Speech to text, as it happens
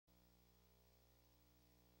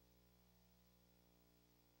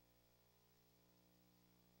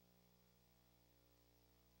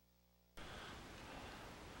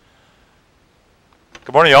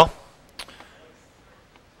Good morning, y'all.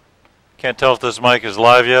 Can't tell if this mic is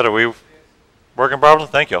live yet. Are we working properly?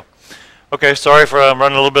 Thank you. Okay, sorry for I'm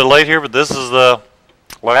running a little bit late here, but this is the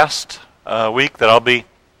last week that I'll be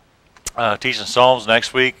teaching Psalms.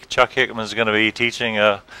 Next week, Chuck Hickman is going to be teaching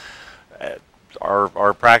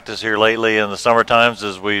our practice here lately in the summer times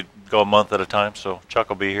as we go a month at a time. So Chuck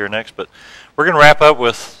will be here next. But we're going to wrap up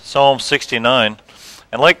with Psalm 69.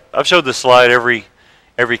 And like I've showed this slide every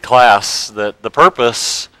class, that the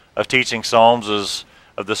purpose of teaching Psalms is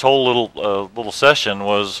of this whole little session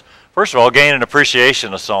was, first of all, gain an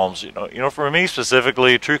appreciation of Psalms. You know, for me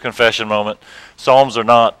specifically, true confession moment. Psalms are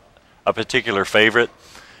not a particular favorite,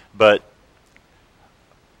 but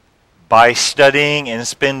by studying and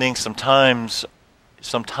spending some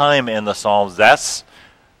time in the Psalms, that's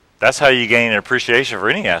how you gain an appreciation for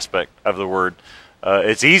any aspect of the Word.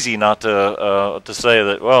 It's easy not to say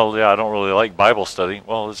that, well, yeah, I don't really like Bible study.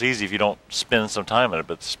 Well, it's easy if you don't spend some time in it,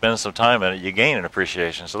 but spend some time in it, you gain an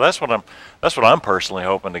appreciation. So that's what I'm personally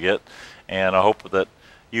hoping to get, and I hope that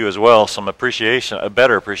you as well, some appreciation, a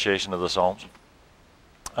better appreciation of the Psalms.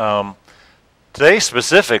 Today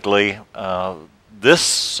specifically, this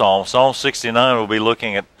Psalm 69, we'll be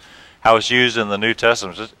looking at how it's used in the New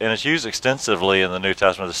Testament, and it's used extensively in the New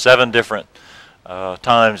Testament. There's 7 different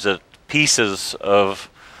times that pieces of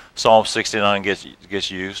Psalm 69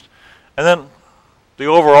 gets used. And then the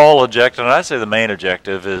overall objective, and I'd say the main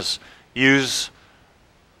objective, is use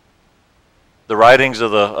the writings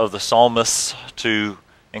of the psalmists to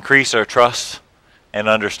increase our trust and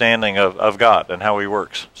understanding of God and how He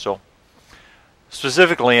works. So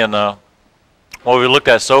specifically in what we looked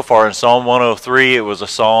at so far in Psalm 103, it was a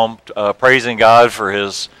psalm praising God for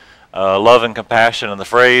His love and compassion, and the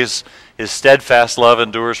phrase, His steadfast love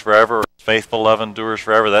endures forever, or His faithful love endures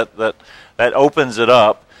forever. That opens it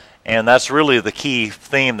up, and that's really the key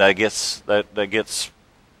theme that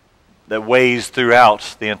weighs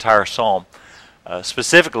throughout the entire psalm.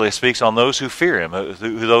 Specifically, it speaks on those who fear Him,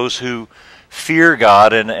 those who fear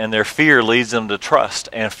God, and their fear leads them to trust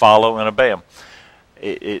and follow and obey Him.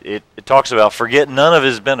 It talks about forget none of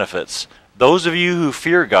His benefits. Those of you who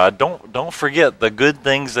fear God, don't forget the good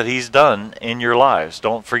things that He's done in your lives.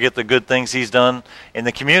 Don't forget the good things He's done in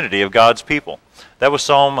the community of God's people. That was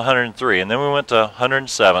Psalm 103, and then we went to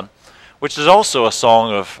 107, which is also a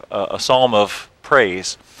psalm of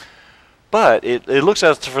praise. But it looks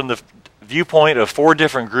at it from the viewpoint of 4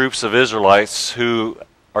 different groups of Israelites who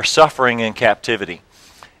are suffering in captivity,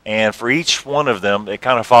 and for each one of them, it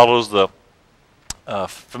kind of follows the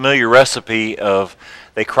familiar recipe of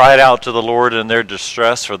they cried out to the Lord in their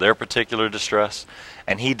distress, for their particular distress,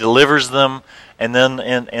 and He delivers them, and then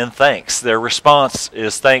in thanks. Their response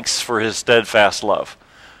is thanks for His steadfast love.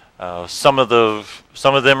 Some of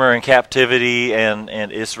them are in captivity, and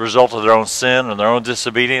it's a result of their own sin and their own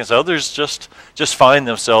disobedience. Others just find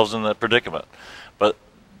themselves in that predicament. But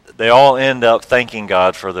they all end up thanking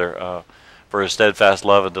God for His steadfast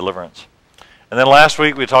love and deliverance. And then last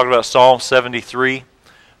week we talked about Psalm 73.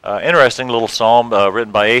 Interesting little psalm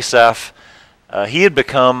written by Asaph. He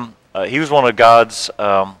was one of God's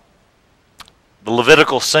the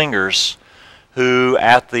Levitical singers who,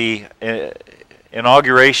 at the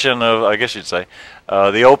inauguration of, I guess you'd say,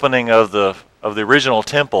 the opening of the original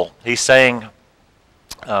temple, he sang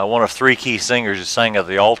one of 3 key singers who sang at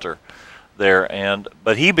the altar there.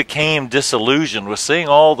 But he became disillusioned with seeing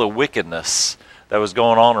all the wickedness that was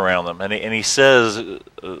going on around them. And he says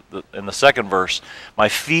in the second verse, my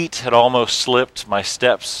feet had almost slipped, my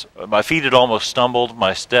feet had almost stumbled,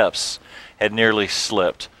 my steps had nearly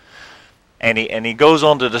slipped. And he goes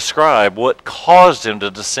on to describe what caused him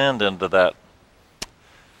to descend into that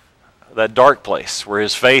dark place where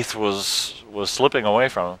his faith was slipping away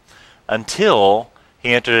from him, until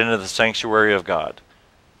he entered into the sanctuary of God.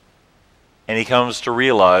 And he comes to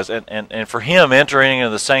realize, and for him, entering into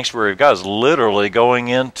the sanctuary of God is literally going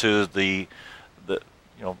into the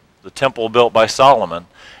temple built by Solomon,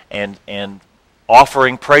 and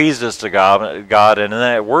offering praises to God, and in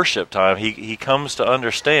that worship time, he comes to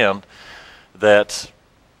understand that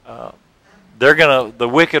the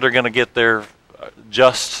wicked are gonna get their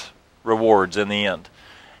just rewards in the end.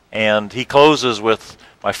 And he closes with,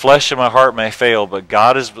 my flesh and my heart may fail, but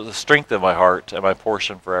God is the strength of my heart and my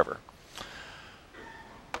portion forever.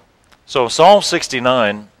 So Psalm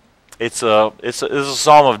 69, it's a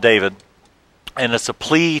psalm of David, and it's a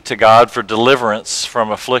plea to God for deliverance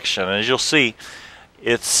from affliction. And as you'll see,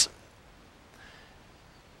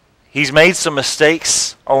 he's made some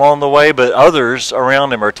mistakes along the way, but others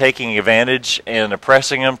around him are taking advantage and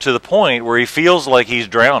oppressing him to the point where he feels like he's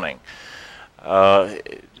drowning.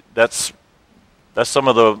 That's some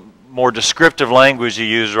of the more descriptive language he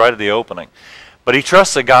used right at the opening. But he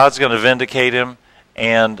trusts that God's going to vindicate him,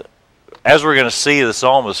 and as we're going to see, the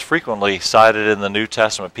psalm is frequently cited in the New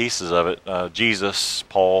Testament pieces of it. Jesus,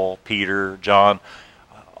 Paul, Peter, John,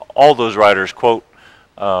 all those writers quote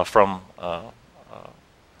from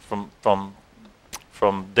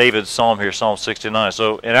David's psalm here, Psalm 69.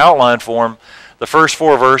 So in outline form, the first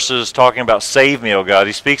 4 verses talking about save me, O God,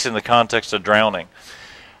 he speaks in the context of drowning.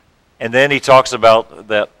 And then he talks about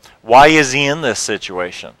that, why is he in this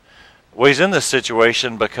situation? Well, he's in this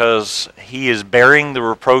situation because he is bearing the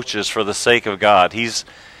reproaches for the sake of God. He's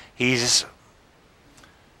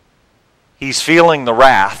feeling the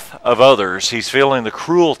wrath of others. He's feeling the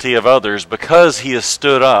cruelty of others because he has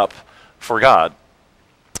stood up for God.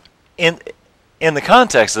 In the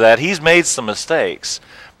context of that, he's made some mistakes,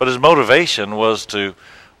 but his motivation was to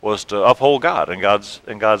uphold God and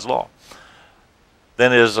God's law.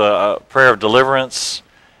 Then is a prayer of deliverance,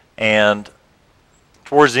 and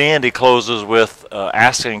towards the end, he closes with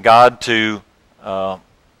asking God to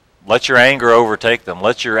let your anger overtake them.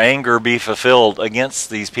 Let your anger be fulfilled against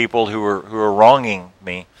these people who are wronging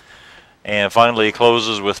me. And finally, he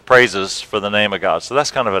closes with praises for the name of God. So that's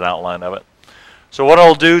kind of an outline of it. So what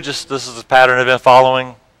I'll do, this is the pattern I've been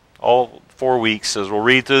following all 4 weeks, is we'll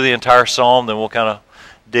read through the entire psalm, then we'll kind of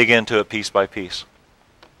dig into it piece by piece.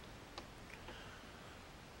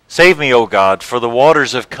 Save me, O God, for the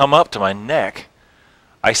waters have come up to my neck.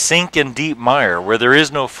 I sink in deep mire where there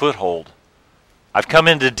is no foothold. I've come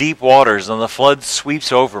into deep waters, and the flood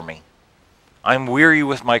sweeps over me. I'm weary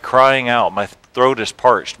with my crying out. My throat is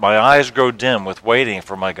parched. My eyes grow dim with waiting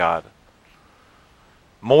for my God.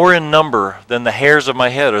 More in number than the hairs of my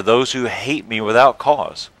head are those who hate me without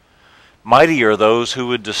cause. Mighty are those who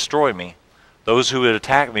would destroy me, those who would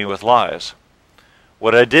attack me with lies.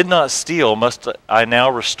 What I did not steal, must I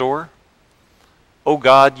now restore? O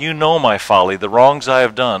God, you know my folly. The wrongs I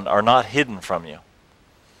have done are not hidden from you.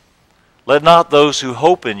 Let not those who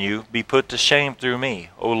hope in you be put to shame through me,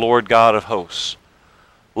 O Lord God of hosts.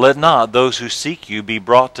 Let not those who seek you be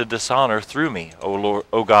brought to dishonor through me,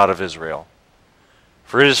 O God of Israel.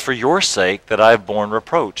 For it is for your sake that I have borne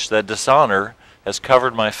reproach, that dishonor has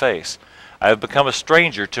covered my face. I have become a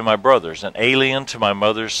stranger to my brothers, an alien to my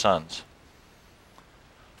mother's sons.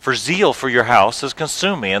 For zeal for your house has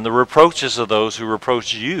consumed me, and the reproaches of those who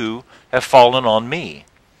reproach you have fallen on me.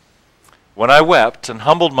 When I wept and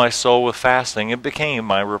humbled my soul with fasting, it became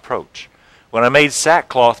my reproach. When I made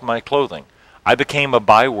sackcloth my clothing, I became a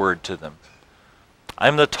byword to them. I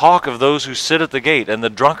am the talk of those who sit at the gate, and the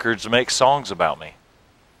drunkards make songs about me.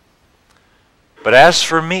 But as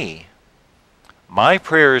for me, my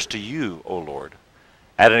prayer is to you, O Lord.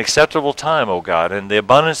 At an acceptable time, O God, in the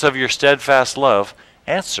abundance of your steadfast love,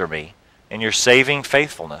 answer me in your saving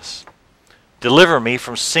faithfulness. Deliver me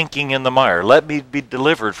from sinking in the mire. Let me be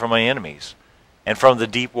delivered from my enemies and from the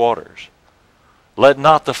deep waters. Let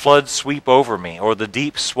not the flood sweep over me, or the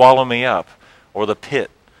deep swallow me up, or the pit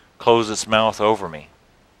close its mouth over me.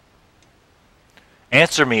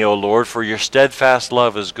 Answer me, O Lord, for your steadfast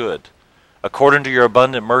love is good. According to your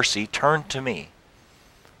abundant mercy, turn to me.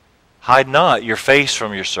 Hide not your face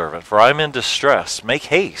from your servant, for I am in distress. Make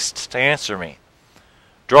haste to answer me.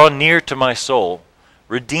 Draw near to my soul.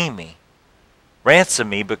 Redeem me. Ransom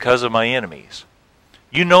me because of my enemies.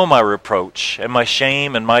 You know my reproach, and my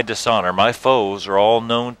shame, and my dishonor. My foes are all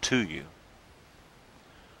known to you.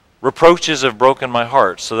 Reproaches have broken my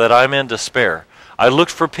heart, so that I am in despair. I looked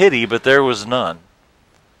for pity, but there was none,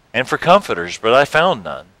 and for comforters, but I found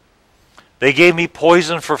none. They gave me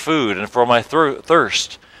poison for food, and for my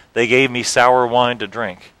thirst they gave me sour wine to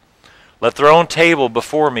drink. Let their own table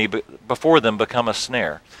before them become a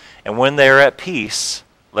snare, and when they are at peace,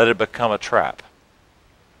 let it become a trap.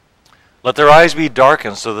 Let their eyes be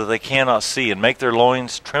darkened so that they cannot see, and make their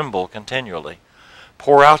loins tremble continually.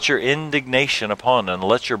 Pour out your indignation upon them, and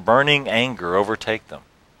let your burning anger overtake them.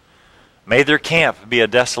 May their camp be a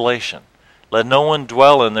desolation. Let no one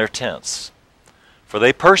dwell in their tents. For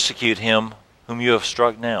they persecute him whom you have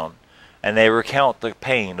struck down, and they recount the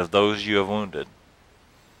pain of those you have wounded.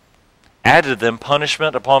 Add to them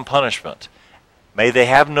punishment upon punishment. May they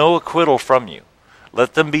have no acquittal from you.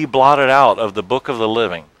 Let them be blotted out of the book of the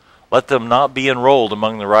living. Let them not be enrolled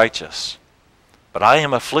among the righteous. But I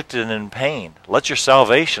am afflicted and in pain. Let your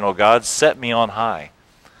salvation, O God, set me on high.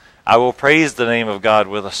 I will praise the name of God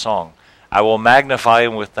with a song. I will magnify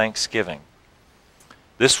him with thanksgiving.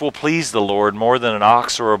 This will please the Lord more than an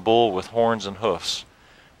ox or a bull with horns and hoofs.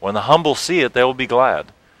 When the humble see it, they will be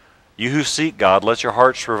glad. You who seek God, let your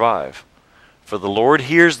hearts revive. For the Lord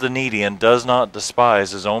hears the needy and does not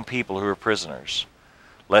despise his own people who are prisoners.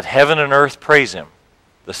 Let heaven and earth praise him.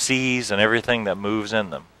 the seas, and everything that moves in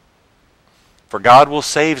them. For God will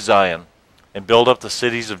save Zion and build up the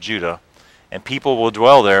cities of Judah, and people will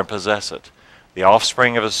dwell there and possess it. The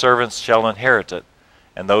offspring of his servants shall inherit it,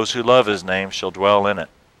 and those who love his name shall dwell in it.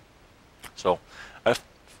 So I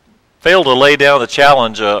failed to lay down the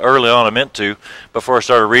challenge early on. I meant to, before I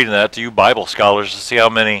started reading that, to you Bible scholars, to see how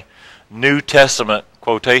many New Testament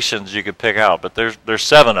quotations you could pick out. But there's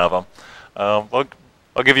 7 of them.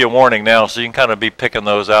 I'll give you a warning now, so you can kind of be picking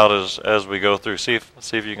those out as we go through. See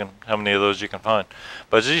if you can, how many of those you can find.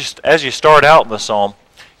 But as you start out in the psalm,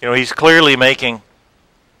 he's clearly making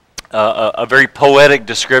a very poetic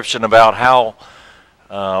description about how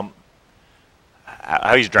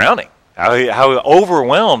he's drowning, how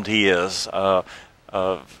overwhelmed he is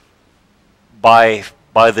by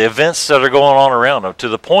the events that are going on around him, to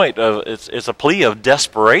the point of it's a plea of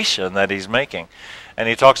desperation that he's making. And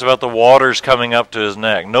he talks about the waters coming up to his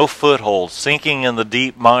neck, no foothold, sinking in the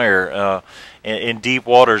deep mire, in deep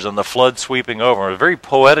waters, and the flood sweeping over him. A very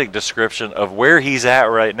poetic description of where he's at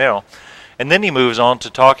right now. And then he moves on to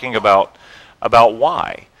talking about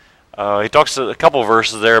why. He talks a couple of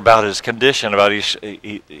verses there about his condition, about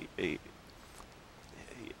he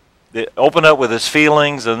opened up with his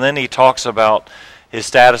feelings, and then he talks about his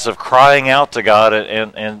status of crying out to God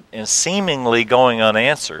and seemingly going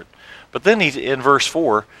unanswered. But then in verse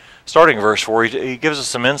 4, starting in verse 4, he gives us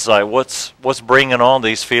some insight. What's bringing on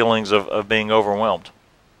these feelings of being overwhelmed?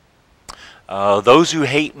 Those who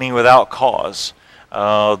hate me without cause,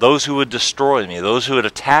 those who would destroy me, those who would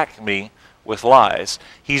attack me with lies.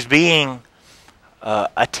 He's being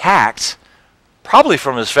attacked probably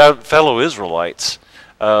from his fellow Israelites,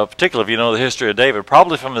 particularly if you know the history of David,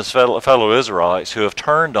 probably from his fellow Israelites who have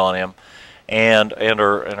turned on him and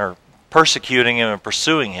are persecuting him and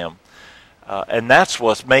pursuing him. And that's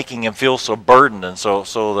what's making him feel so burdened, and so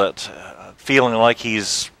that feeling like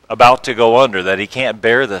he's about to go under, that he can't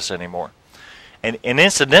bear this anymore. And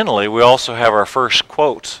incidentally, we also have our first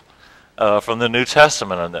quote from the New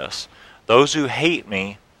Testament on this. Those who hate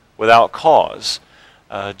me without cause.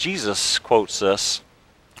 Jesus quotes this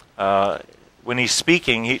when he's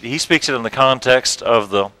speaking. He speaks it in the context of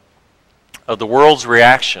the world's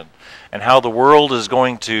reaction and how the world is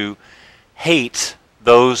going to hate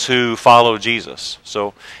those who follow Jesus.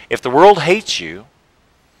 So if the world hates you,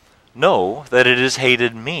 know that it has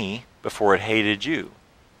hated me before it hated you.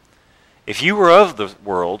 If you were of the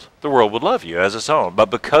world would love you as its own. But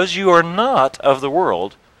because you are not of the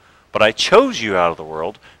world, but I chose you out of the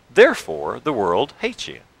world, therefore the world hates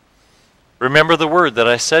you. Remember the word that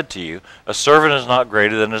I said to you, a servant is not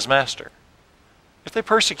greater than his master. If they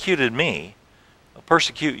persecuted me, they'll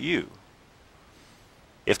persecute you.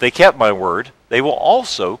 If they kept my word, they will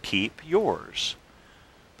also keep yours.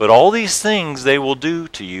 But all these things they will do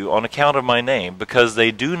to you on account of my name, because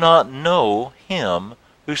they do not know him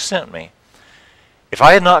who sent me. If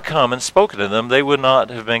I had not come and spoken to them, they would not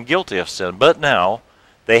have been guilty of sin. But now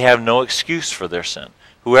they have no excuse for their sin.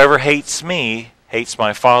 Whoever hates me hates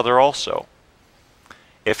my Father also.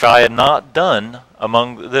 If I had not done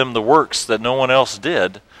among them the works that no one else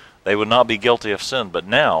did, they would not be guilty of sin. But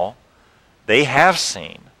now they have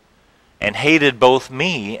seen and hated both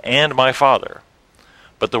me and my Father.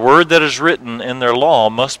 But the word that is written in their law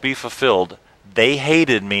must be fulfilled. They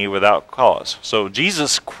hated me without cause. So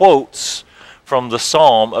Jesus quotes from the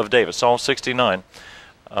Psalm of David, Psalm 69.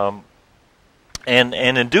 And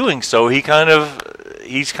in doing so, he's kind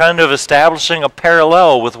of establishing a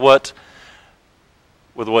parallel with what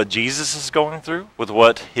Jesus is going through, with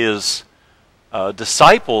what his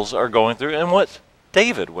disciples are going through, and what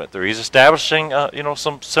David went through. He's establishing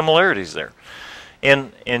some similarities there.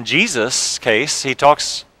 In Jesus' case, he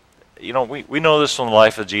talks, we know this from the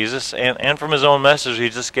life of Jesus and from his own message he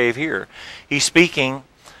just gave here. He's speaking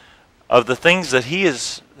of the things that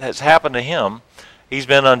has happened to him. He's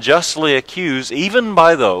been unjustly accused even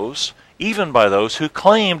by those who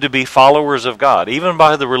claim to be followers of God, even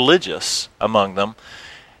by the religious among them.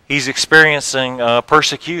 He's experiencing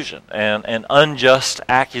persecution and unjust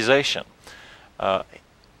accusation. And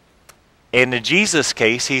in Jesus'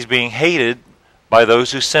 case, he's being hated by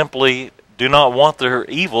those who simply do not want their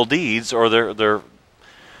evil deeds or their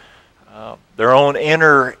own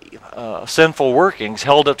inner sinful workings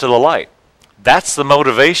held up to the light. That's the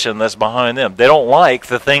motivation that's behind them. They don't like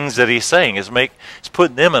the things that he's saying. It's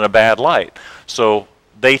putting them in a bad light. So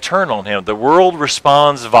they turn on him. The world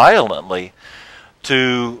responds violently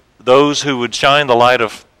to those who would shine the light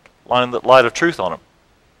of truth on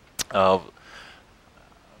them.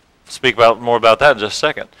 Speak more about that in just a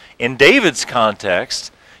second. In David's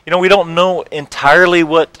context, we don't know entirely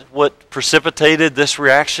what precipitated this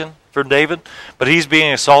reaction from David, but he's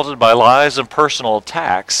being assaulted by lies and personal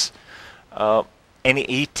attacks. And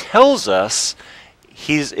he tells us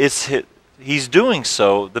he's doing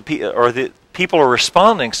so, the people are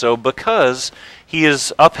responding so because he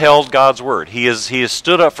has upheld God's word. He has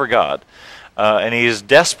stood up for God, and he is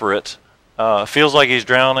desperate, feels like he's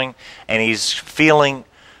drowning, and he's feeling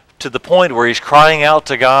to the point where he's crying out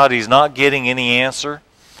to God. He's not getting any answer.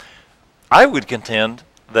 I would contend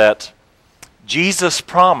that Jesus'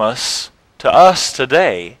 promise to us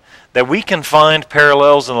today, that we can find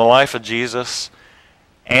parallels in the life of Jesus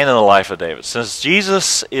and in the life of David. Since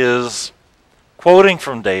Jesus is quoting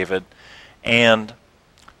from David and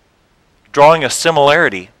drawing a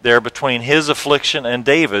similarity there between his affliction and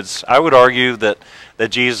David's, I would argue that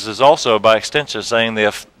Jesus is also, by extension, saying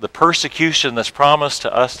the persecution that's promised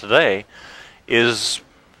to us today is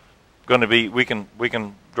going to be, we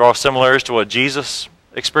can draw similarities to what Jesus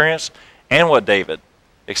experienced and what David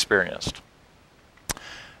experienced.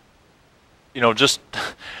 You know, just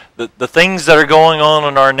the things that are going on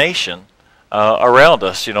in our nation around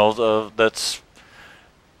us, you know, that's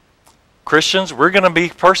Christians, we're going to be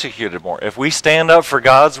persecuted more. If we stand up for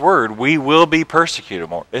God's word, we will be persecuted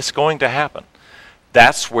more. It's going to happen.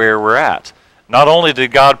 That's where we're at. Not only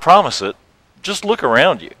did God promise it, just look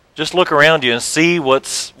around you. Just look around you and see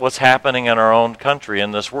what's happening in our own country,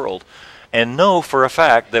 in this world. And know for a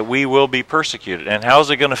fact that we will be persecuted. And how's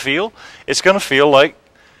it going to feel? It's going to feel like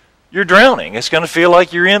you're drowning. It's going to feel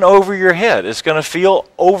like you're in over your head. It's going to feel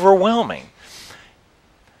overwhelming.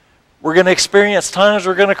 We're going to experience times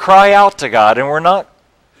we're going to cry out to God, and we're not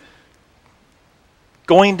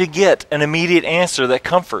going to get an immediate answer that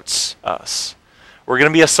comforts us. We're going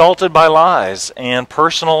to be assaulted by lies and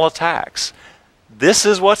personal attacks. This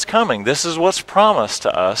is what's coming. This is what's promised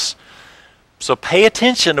to us. So pay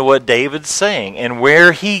attention to what David's saying and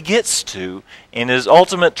where he gets to in his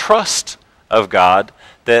ultimate trust of God,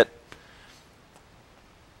 that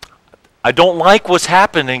I don't like what's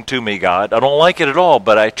happening to me, God. I don't like it at all,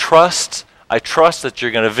 but I trust that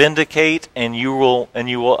you're going to vindicate and you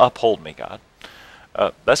will uphold me, God.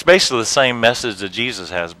 That's basically the same message that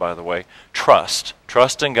Jesus has, by the way. Trust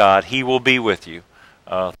in God. He will be with you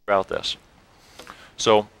throughout this.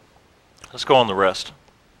 So let's go on the rest.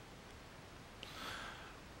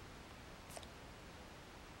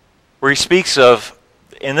 Where he speaks of,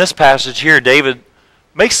 in this passage here, David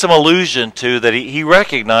makes some allusion to that he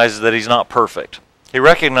recognizes that he's not perfect. He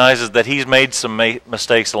recognizes that he's made some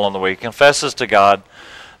mistakes along the way. He confesses to God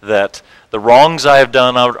that the wrongs I have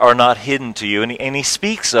done are not hidden to you. And he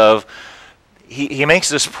speaks of, he makes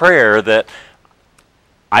this prayer that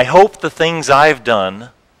I hope the things I've done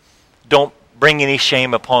don't bring any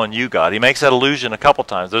shame upon you, God. He makes that allusion a couple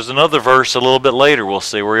times. There's another verse a little bit later we'll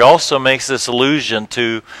see where he also makes this allusion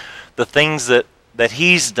to the things that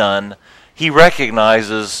he's done. He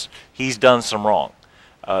recognizes he's done some wrong.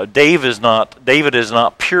 David is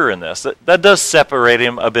not pure in this. That does separate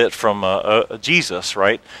him a bit from Jesus,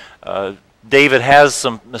 right? David has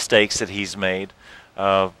some mistakes that he's made.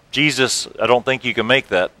 Jesus, I don't think you can make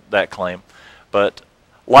that claim. But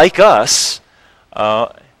like us,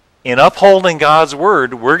 in upholding God's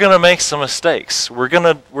word, we're going to make some mistakes. We're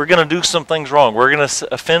going to do some things wrong. We're going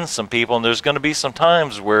to offend some people, and there's going to be some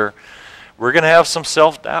times where we're going to have some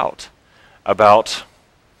self-doubt about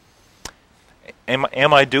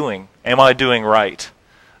am I doing right?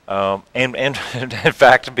 And in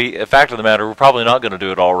fact of the matter, we're probably not going to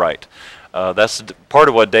do it all right. That's part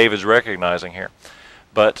of what David's recognizing here.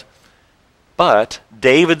 But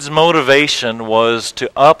David's motivation was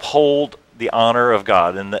to uphold the honor of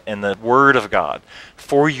God and the word of God.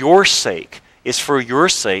 For your sake, it's for your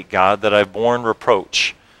sake, God, that I've borne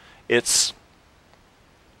reproach. He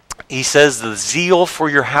says, the zeal for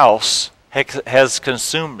your house has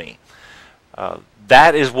consumed me.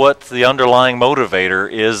 That is what the underlying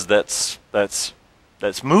motivator is that's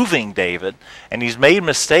moving David, and he's made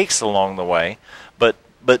mistakes along the way, but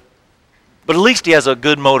at least he has a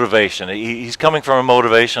good motivation. He's coming from a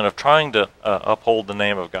motivation of trying to uphold the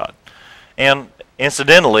name of God. And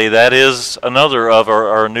incidentally, that is another of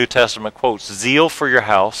our New Testament quotes. Zeal for your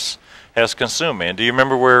house has consumed me. And do you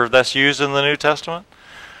remember where that's used in the New Testament?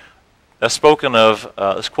 That's spoken of,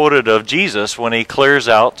 it's quoted of Jesus when he clears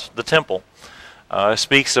out the temple. It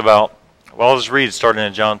speaks about, well, I'll just read starting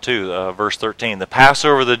in John 2, verse 13. The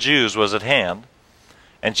Passover of the Jews was at hand,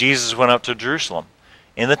 and Jesus went up to Jerusalem.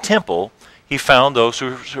 In the temple, he found those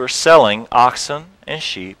who were selling oxen and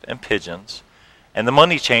sheep and pigeons, and the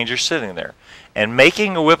money changers sitting there. And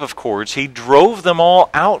making a whip of cords, he drove them all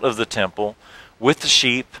out of the temple with the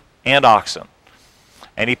sheep and oxen.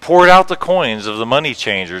 And he poured out the coins of the money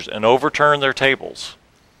changers and overturned their tables.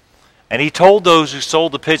 And he told those who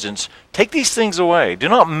sold the pigeons, "Take these things away. Do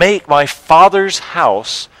not make my Father's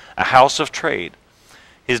house a house of trade."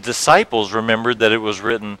 His disciples remembered that it was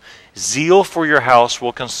written, "Zeal for your house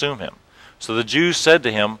will consume him." So the Jews said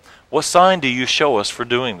to him, "What sign do you show us for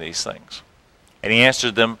doing these things?" And he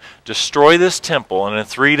answered them, "Destroy this temple, and in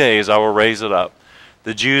 3 days I will raise it up."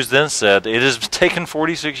 The Jews then said, "It has taken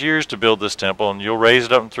 46 years to build this temple, and you'll raise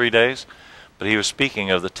it up in 3 days?" But he was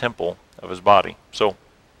speaking of the temple of his body. So,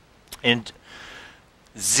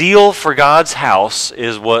 zeal for God's house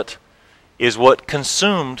is what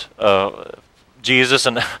consumed Jesus,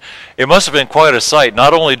 and it must have been quite a sight.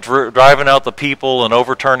 Not only driving out the people and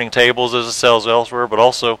overturning tables as it sells elsewhere, but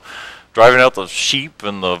also driving out the sheep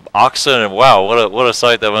and the oxen. And wow, what a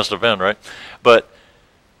sight that must have been, right? But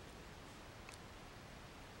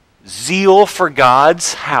zeal for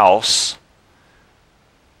God's house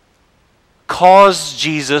caused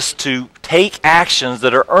Jesus to take actions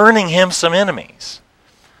that are earning him some enemies.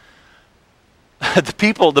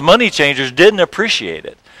 The money changers didn't appreciate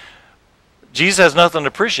it. Jesus has nothing to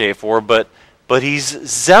appreciate for, but he's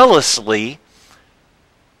zealously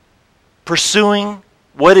pursuing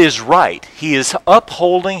what is right. He is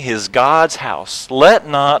upholding his God's house. Let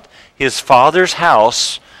not his Father's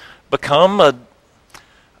house become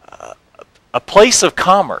a place of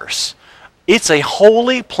commerce. It's a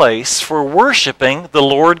holy place for worshiping the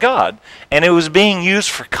Lord God. And it was being used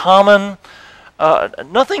for common,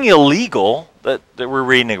 nothing illegal that we're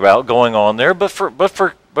reading about going on there, but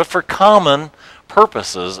for common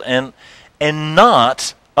purposes, and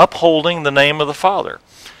not upholding the name of the Father.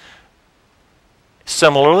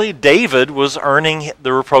 Similarly, David was earning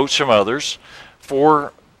the reproach from others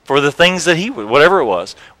for the things that whatever it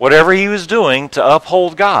was, whatever he was doing to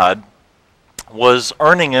uphold God was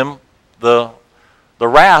earning him the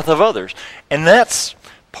wrath of others. And that's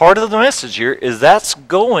part of the message here, is that's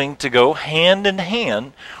going to go hand in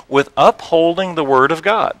hand with upholding the Word of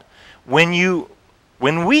God. When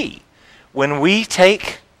we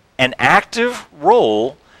take an active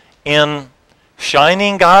role in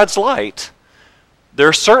shining God's light, there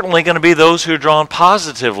are certainly going to be those who are drawn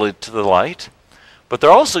positively to the light, but there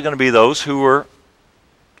are also going to be those who are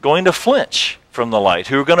going to flinch from the light,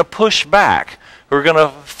 who are going to push back, who are going to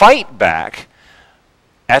fight back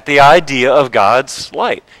at the idea of God's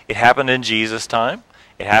light. It happened in Jesus' time.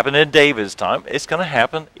 It happened in David's time. It's going to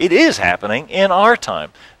happen. It is happening in our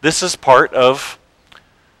time. This is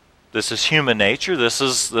human nature. This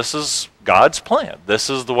is God's plan. This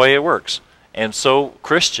is the way it works. And so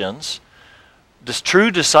Christians,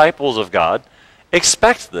 true disciples of God,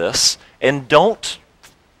 expect this and don't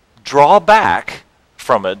draw back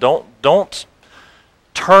from it. Don't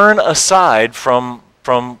turn aside from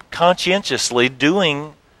conscientiously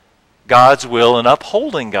doing God's will and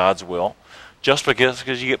upholding God's will just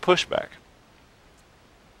because you get pushback.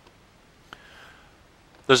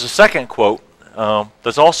 There's a second quote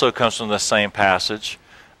that also comes from the same passage.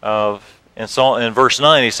 In verse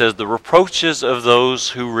 9 he says, "The reproaches of those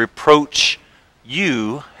who reproach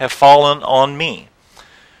you have fallen on me."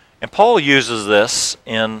 And Paul uses this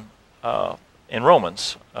in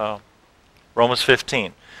Romans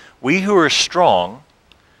 15. "We who are strong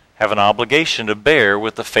have an obligation to bear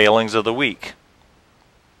with the failings of the weak,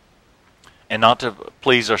 and not to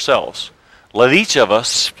please ourselves. Let each of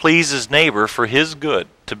us please his neighbor for his good,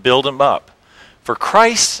 to build him up. For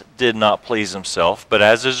Christ did not please himself, but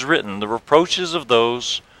as is written, the reproaches of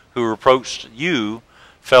those who reproached you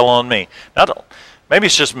fell on me." Now, maybe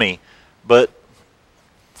it's just me, but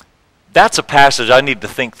that's a passage I need to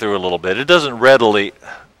think through a little bit. It doesn't readily...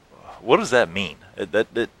 What does that mean?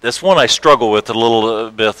 That's one I struggle with a little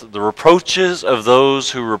bit. The reproaches of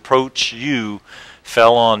those who reproach you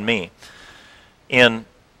fell on me. And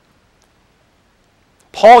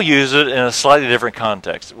Paul used it in a slightly different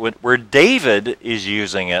context. Where David is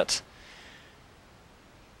using it,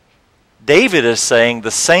 David is saying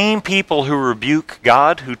the same people who rebuke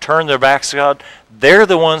God, who turn their backs to God, they're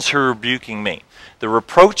the ones who are rebuking me. The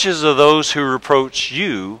reproaches of those who reproach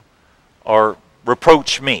you are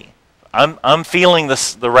reproach me. I'm feeling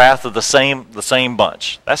the wrath of the same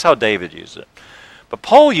bunch. That's how David used it. But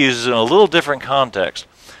Paul uses it in a little different context.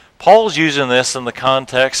 Paul's using this in the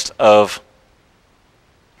context of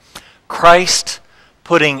Christ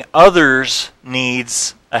putting others'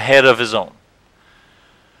 needs ahead of his own.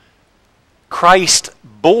 Christ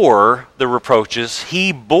bore the reproaches.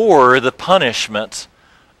 He bore the punishment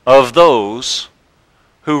of those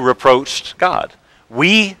who reproached God.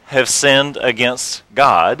 We have sinned against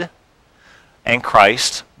God, and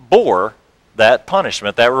Christ bore that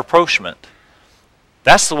punishment, that reproachment.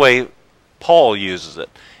 That's the way Paul uses it.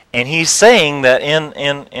 And he's saying that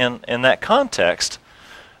in that context,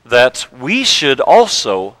 that we should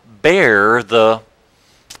also bear the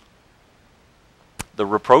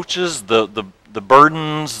reproaches, the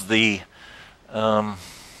burdens, I'm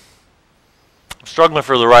struggling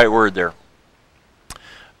for the right word there.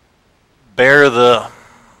 Bear the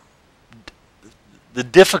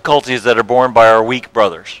difficulties that are borne by our weak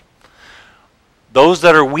brothers. Those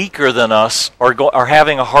that are weaker than us are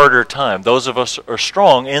having a harder time. Those of us who are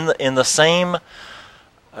strong in the same,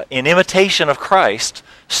 in imitation of Christ,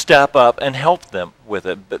 step up and help them with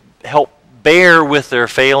it. But help bear with their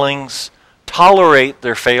failings, tolerate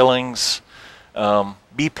their failings,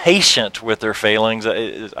 be patient with their failings.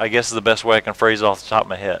 I guess is the best way I can phrase it off the top of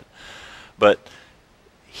my head. But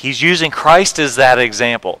he's using Christ as that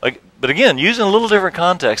example. But again, using a little different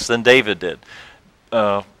context than David did.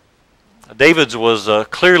 David's was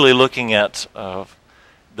clearly looking at the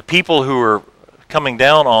people who are coming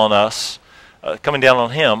down on us, coming down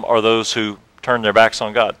on him, are those who turn their backs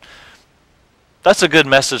on God. That's a good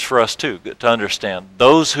message for us too, to understand.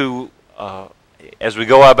 Those who, as we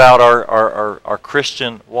go about our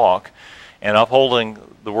Christian walk and upholding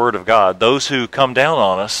the Word of God, those who come down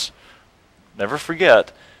on us, never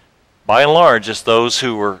forget, by and large, it's those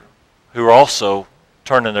who are also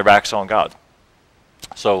turning their backs on God.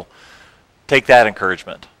 So take that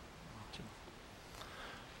encouragement.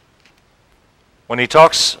 When he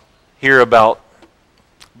talks here about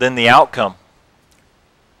then the outcome,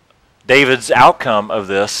 David's outcome of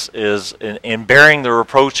this is in bearing the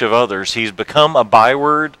reproach of others. He's become a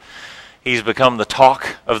byword. He's become the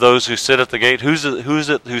talk of those who sit at the gate. Who's it who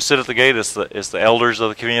sit at the gate? It's the elders of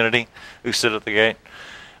the community who sit at the gate.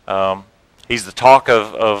 He's the talk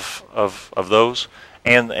of those.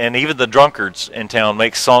 And even the drunkards in town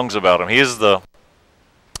make songs about him. He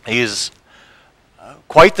is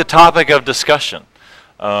quite the topic of discussion,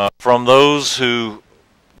 from those who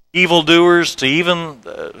evildoers to even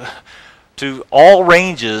to all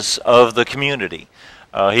ranges of the community.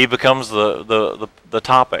 He becomes the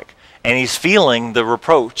topic, and he's feeling the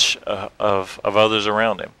reproach of others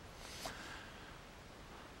around him.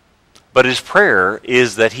 But his prayer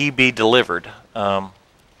is that he be delivered.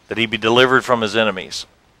 That he be delivered from his enemies.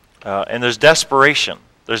 And there's desperation.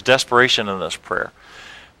 There's desperation in this prayer.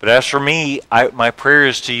 But as for me, my prayer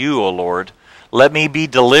is to you, O Lord. Let me be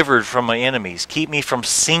delivered from my enemies. Keep me from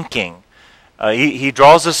sinking. He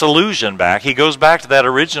draws this allusion back. He goes back to that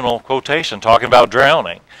original quotation talking about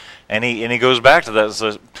drowning. And he goes back to that. It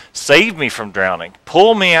says, save me from drowning.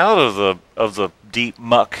 Pull me out of the deep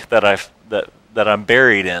muck that I'm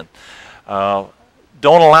buried in. Don't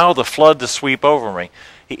allow the flood to sweep over me.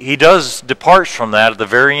 He does depart from that at the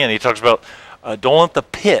very end. He talks about don't let the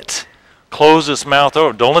pit close its mouth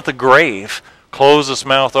over. Don't let the grave close its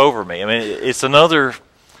mouth over me. I mean, it's another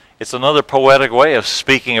poetic way of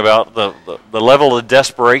speaking about the level of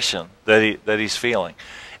desperation that he's feeling,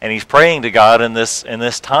 and he's praying to God in this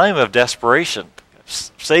time of desperation.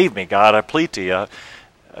 Save me, God, I plead to you.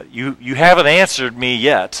 You haven't answered me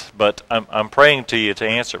yet, but I'm praying to you to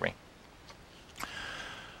answer me.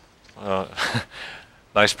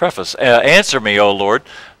 Nice preface. Answer me, O Lord.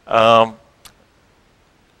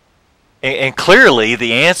 And clearly,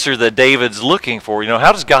 the answer that David's looking for,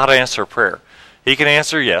 how does God answer prayer? He can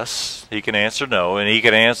answer yes, he can answer no, and he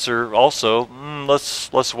can answer also,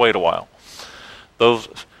 let's wait a while.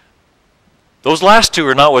 Those last two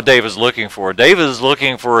are not what David's looking for. David is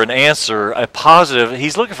looking for an answer, a positive.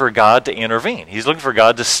 He's looking for God to intervene. He's looking for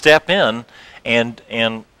God to step in and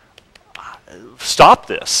stop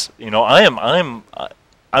this.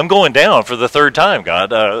 I'm going down for the third time,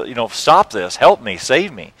 God. Stop this. Help me.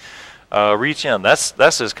 Save me. Reach in.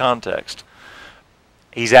 That's his context.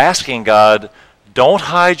 He's asking God, don't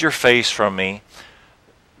hide your face from me.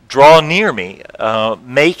 Draw near me.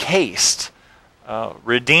 Make haste.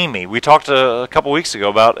 Redeem me. We talked a couple weeks ago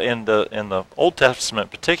about in the Old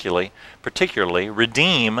Testament particularly,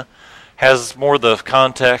 redeem has more the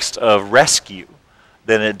context of rescue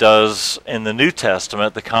than it does in the New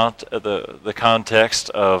Testament, the context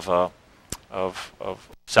of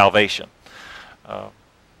salvation.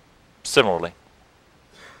 Similarly.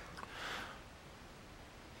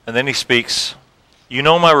 And then he speaks, you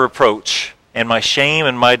know my reproach and my shame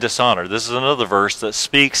and my dishonor. This is another verse that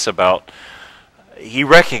speaks about, he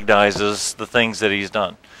recognizes the things that he's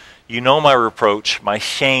done. You know my reproach, my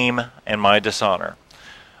shame, and my dishonor.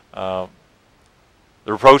 The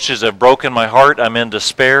reproaches have broken my heart. I'm in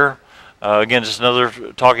despair. Again, just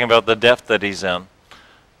another talking about the depth that he's in.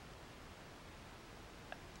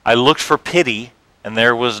 I looked for pity, and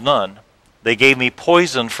there was none. They gave me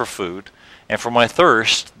poison for food, and for my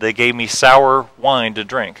thirst they gave me sour wine to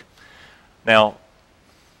drink. Now,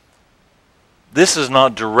 this is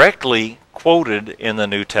not directly quoted in the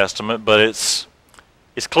New Testament, but it's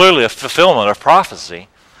clearly a fulfillment of prophecy.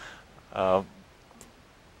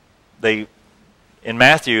 In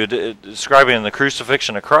Matthew, describing the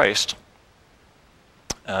crucifixion of Christ,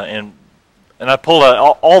 and I pulled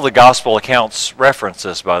out all the gospel accounts reference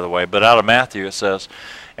this, by the way, but out of Matthew it says,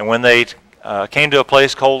 and when they came to a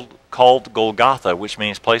place called Golgotha, which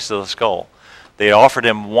means place of the skull, they offered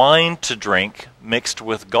him wine to drink mixed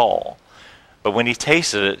with gall. But when he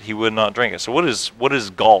tasted it, he would not drink it. So what is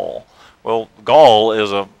gall? Well, gall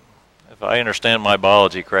is if I understand my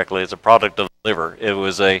biology correctly, it's a product of the liver. It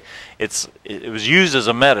was used as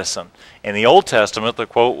a medicine. In the Old Testament, the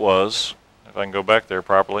quote was, if I can go back there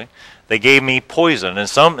properly, they gave me poison. In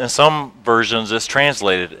some versions, it's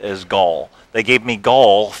translated as gall. They gave me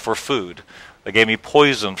gall for food. They gave me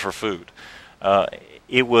poison for food.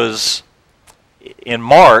 It was, in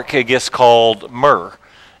Mark, it gets called myrrh.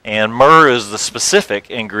 And myrrh is the specific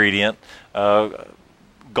ingredient.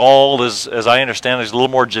 Gall is, as I understand, is a little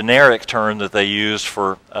more generic term that they used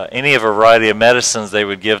for any of a variety of medicines they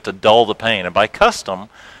would give to dull the pain. And by custom,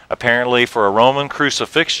 apparently for a Roman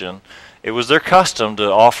crucifixion, it was their custom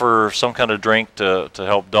to offer some kind of drink to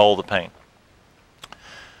help dull the pain.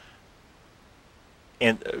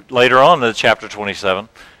 And later on in chapter 27,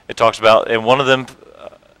 it talks about, and one of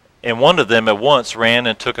them at once ran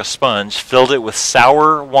and took a sponge, filled it with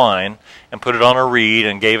sour wine, and put it on a reed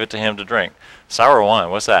and gave it to him to drink. Sour wine,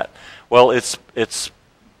 what's that? Well, it's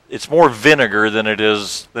more vinegar than it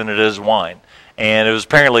is wine, and it was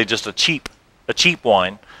apparently just a cheap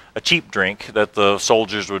wine, a cheap drink that the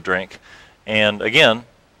soldiers would drink. And again,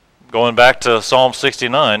 going back to Psalm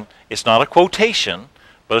 69, it's not a quotation,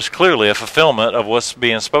 but it's clearly a fulfillment of what's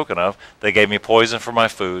being spoken of. They gave me poison for my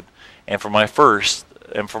food, and for my thirst,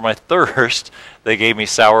 they gave me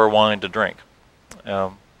sour wine to drink.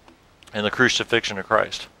 In the crucifixion of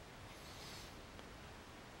Christ.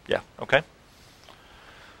 Yeah, okay.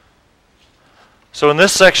 So in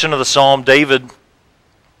this section of the psalm, David,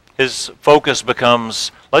 his focus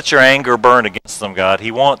becomes, let your anger burn against them, God.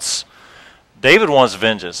 David wants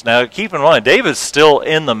vengeance. Now keep in mind, David's still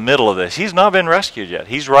in the middle of this. He's not been rescued yet.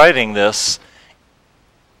 He's writing this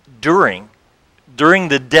during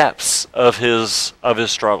the depths of his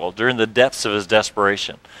struggle, during the depths of his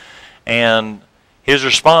desperation. And his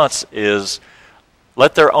response is,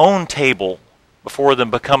 let their own table before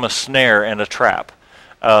them become a snare and a trap.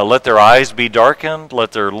 Let their eyes be darkened.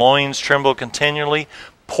 Let their loins tremble continually.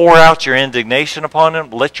 Pour out your indignation upon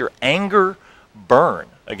them. Let your anger burn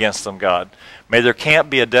against them, God. May their camp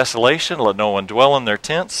be a desolation. Let no one dwell in their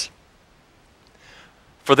tents.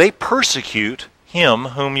 For they persecute him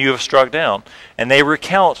whom you have struck down, and they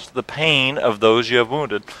recount the pain of those you have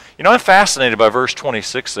wounded. You know, I'm fascinated by verse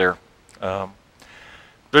 26 there.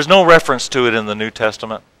 There's no reference to it in the New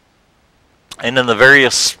Testament. And in the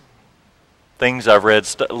various things I've read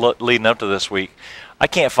leading up to this week, I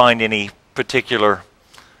can't find any particular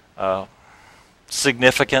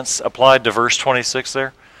significance applied to verse 26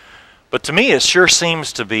 there. But to me, it sure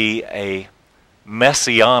seems to be a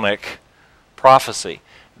messianic prophecy.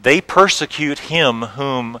 They persecute him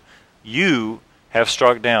whom you have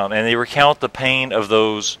struck down, and they recount the pain of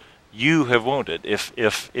those you have wounded.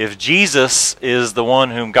 If Jesus is the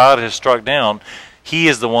one whom God has struck down, he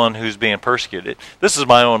is the one who's being persecuted. This is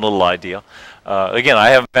my own little idea. Again, I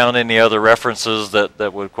haven't found any other references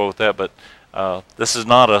that would quote that, but this is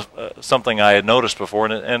not something I had noticed before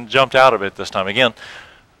and jumped out of it this time. Again,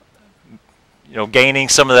 you know, gaining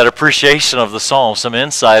some of that appreciation of the Psalms, some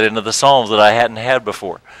insight into the Psalms that I hadn't had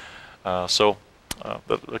before. So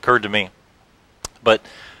that occurred to me. But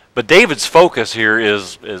David's focus here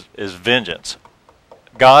is vengeance.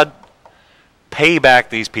 God, pay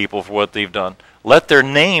back these people for what they've done. Let their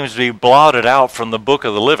names be blotted out from the book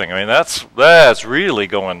of the living. I mean, that's really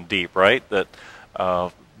going deep, right? That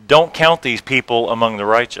don't count these people among the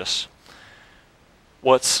righteous.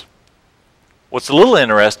 What's a little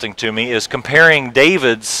interesting to me is comparing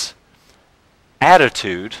David's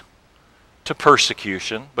attitude to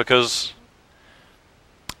persecution, because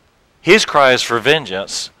his cries for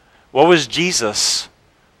vengeance. What was Jesus'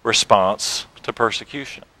 response to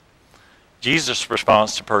persecution? Jesus'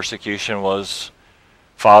 response to persecution was,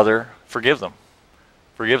 Father, forgive them.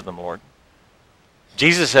 Forgive them, Lord.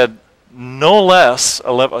 Jesus had no less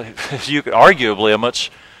a level, arguably a much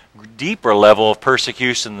deeper level of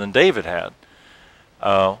persecution than David had.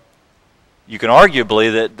 You can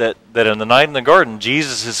arguably that in the night in the garden,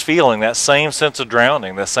 Jesus is feeling that same sense of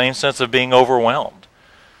drowning, that same sense of being overwhelmed.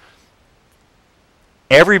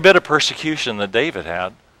 every bit of persecution that David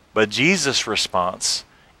had, but Jesus' response,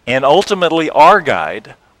 and ultimately our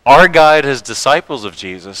guide as disciples of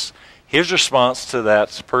Jesus, his response to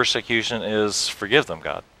that persecution is, forgive them,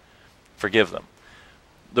 God. Forgive them.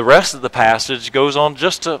 The rest of the passage goes on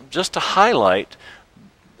just to highlight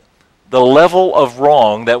the level of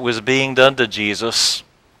wrong that was being done to Jesus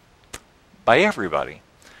by everybody.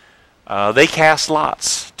 They cast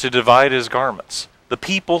lots to divide his garments. The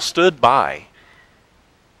people stood by,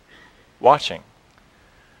 watching.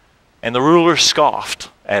 And the ruler scoffed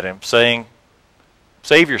at him, saying,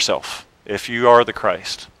 save yourself if you are the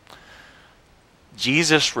Christ.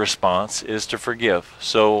 Jesus' response is to forgive.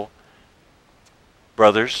 So,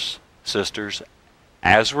 brothers, sisters,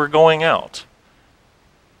 as we're going out,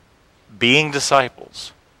 being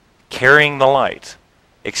disciples, carrying the light,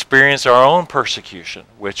 experience our own persecution,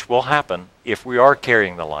 which will happen if we are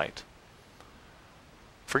carrying the light.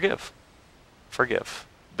 Forgive. Forgive.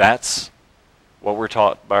 That's what we're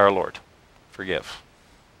taught by our Lord. Forgive.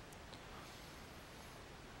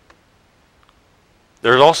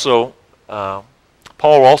 There's also, Paul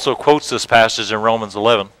also quotes this passage in Romans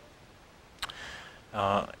 11.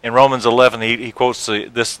 In Romans 11, he quotes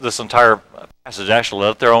this entire passage, actually.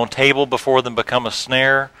 Let their own table before them become a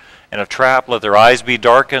snare and a trap. Let their eyes be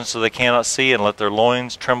darkened so they cannot see, and let their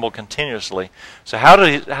loins tremble continuously. So how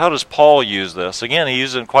does Paul use this? Again, he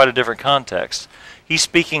uses it in quite a different context. He's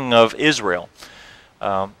speaking of Israel.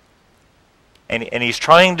 And he's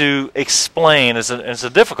trying to explain, it's a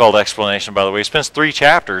difficult explanation, by the way. He spends 3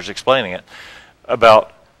 chapters explaining it,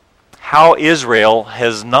 about how Israel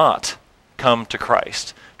has not come to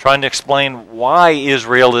Christ. Trying to explain why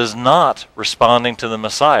Israel is not responding to the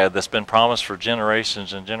Messiah that's been promised for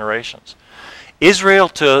generations and generations. Israel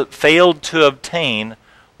failed to obtain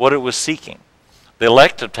what it was seeking. The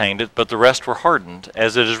elect obtained it, but the rest were hardened,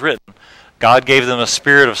 as it is written. God gave them a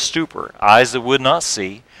spirit of stupor, eyes that would not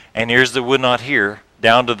see, and ears that would not hear,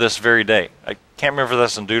 down to this very day. I can't remember if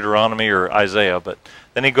that's in Deuteronomy or Isaiah, but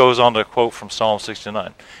then he goes on to quote from Psalm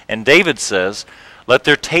 69. And David says, let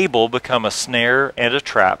their table become a snare and a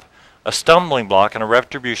trap, a stumbling block and a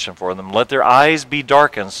retribution for them. Let their eyes be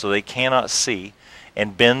darkened so they cannot see,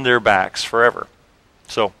 and bend their backs forever.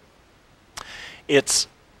 So, it's,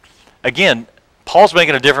 again, Paul's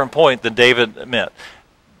making a different point than David meant.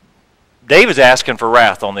 David's asking for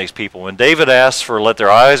wrath on these people. When David asks for let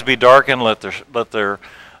their eyes be darkened, let their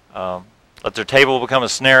table become a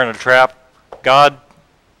snare and a trap, God,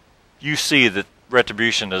 you see that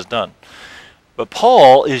retribution is done. But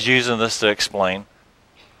Paul is using this to explain,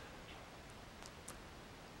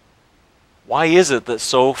 why is it that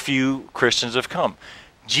so few Christians have come?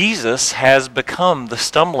 Jesus has become the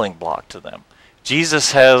stumbling block to them.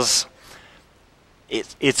 Jesus has,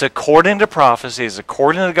 it's according to prophecy, it's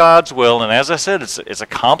according to God's will, and as I said, it's a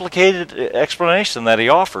complicated explanation that he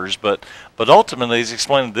offers, but ultimately he's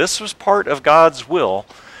explaining this was part of God's will,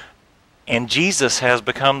 and Jesus has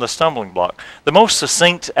become the stumbling block. The most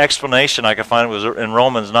succinct explanation I could find was in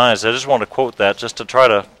Romans 9, so I just want to quote that just to try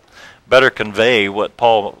to better convey what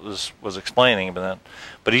Paul was explaining.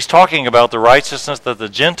 But he's talking about the righteousness that the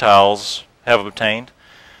Gentiles have obtained,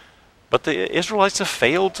 but the Israelites have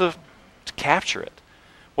failed to capture it.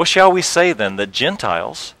 What shall we say then? That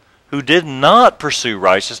Gentiles who did not pursue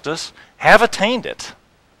righteousness have attained it.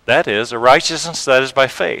 That is, a righteousness that is by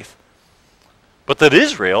faith. But that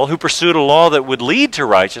Israel, who pursued a law that would lead to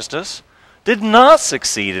righteousness, did not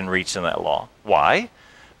succeed in reaching that law. Why?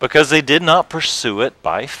 Because they did not pursue it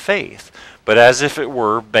by faith, but as if it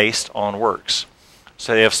were based on works.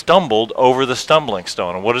 So they have stumbled over the stumbling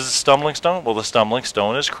stone. And what is the stumbling stone? Well, the stumbling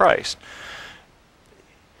stone is Christ.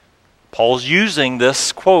 Paul's using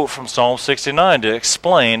this quote from Psalm 69 to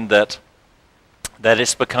explain that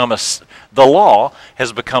it's become the law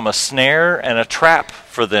has become a snare and a trap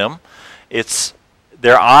for them.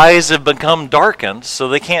 Their eyes have become darkened so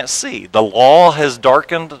they can't see. The law has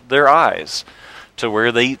darkened their eyes to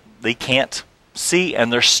where they can't see,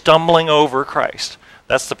 and they're stumbling over Christ.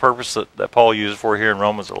 That's the purpose that Paul uses for here in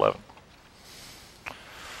Romans 11.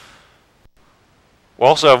 We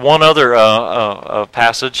also have one other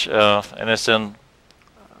passage, and it's in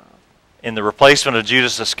the replacement of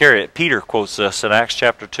Judas Iscariot. Peter quotes this in Acts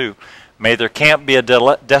chapter 2. May their camp be a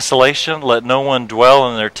desolation, let no one dwell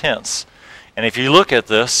in their tents. And if you look at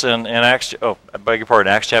this in Acts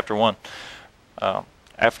chapter 1,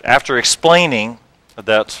 after explaining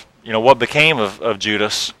that, what became of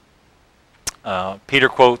Judas, Peter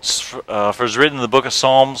quotes, for it is written in the book of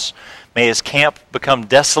Psalms, may his camp become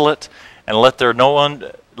desolate, and let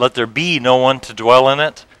there be no one to dwell in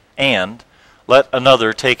it, and let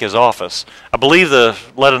another take his office. I believe the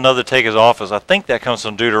let another take his office, I think that comes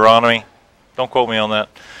from Deuteronomy. Don't quote me on that.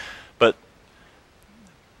 But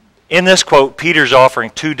in this quote, Peter's offering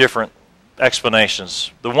two different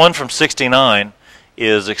explanations. The one from 69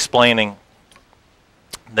 is explaining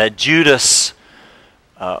that Judas'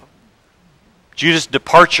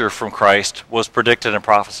 departure from Christ was predicted in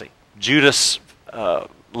prophecy. Judas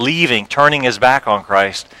leaving, turning his back on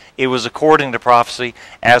Christ, it was according to prophecy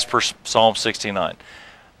as per Psalm 69.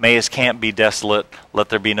 May his camp be desolate, let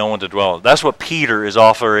there be no one to dwell in. That's what Peter is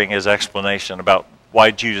offering as explanation about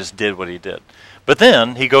why Judas did what he did. But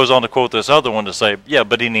then he goes on to quote this other one to say, yeah,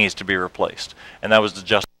 but he needs to be replaced. And that was the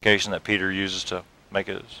justification that Peter uses to make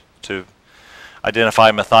it, to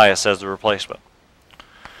identify Matthias as the replacement.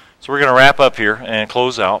 So we're going to wrap up here and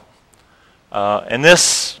close out. And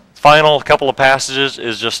this final couple of passages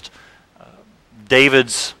is just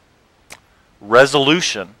David's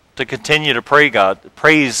resolution to continue to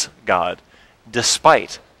praise God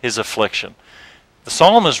despite his affliction. The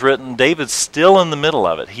psalm is written, David's still in the middle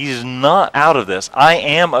of it. He's not out of this. I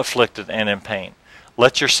am afflicted and in pain.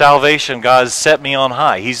 Let your salvation, God, set me on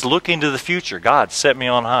high. He's looking to the future. God, set me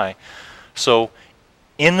on high. So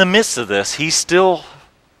in the midst of this, he's still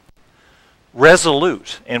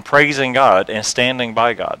resolute in praising God and standing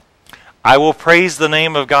by God. I will praise the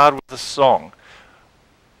name of God with a song.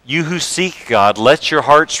 You who seek God, let your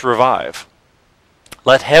hearts revive.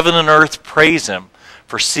 Let heaven and earth praise him,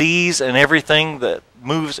 for seas and everything that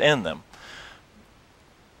moves in them.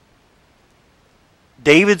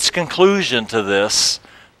 David's conclusion to this,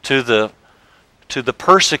 to the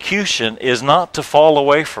persecution, is not to fall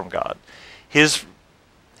away from God. His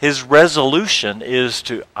resolution is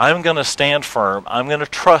to, I'm going to stand firm. I'm going to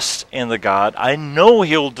trust in the God. I know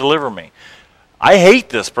he'll deliver me. I hate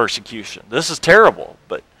this persecution. This is terrible,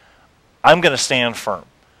 but I'm going to stand firm.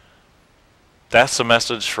 That's the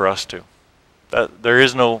message for us too.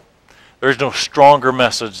 There's no stronger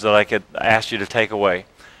message that I could ask you to take away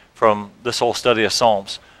from this whole study of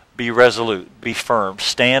Psalms. Be resolute, be firm,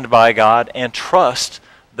 stand by God, and trust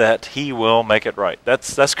that he will make it right.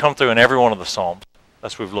 That's come through in every one of the Psalms.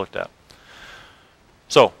 That's what we've looked at.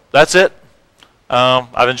 So that's it.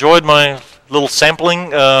 I've enjoyed my little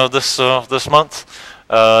sampling this month.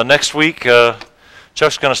 Next week,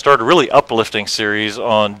 Chuck's going to start a really uplifting series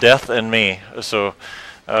on death and me. So,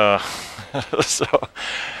 so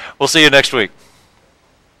we'll see you next week.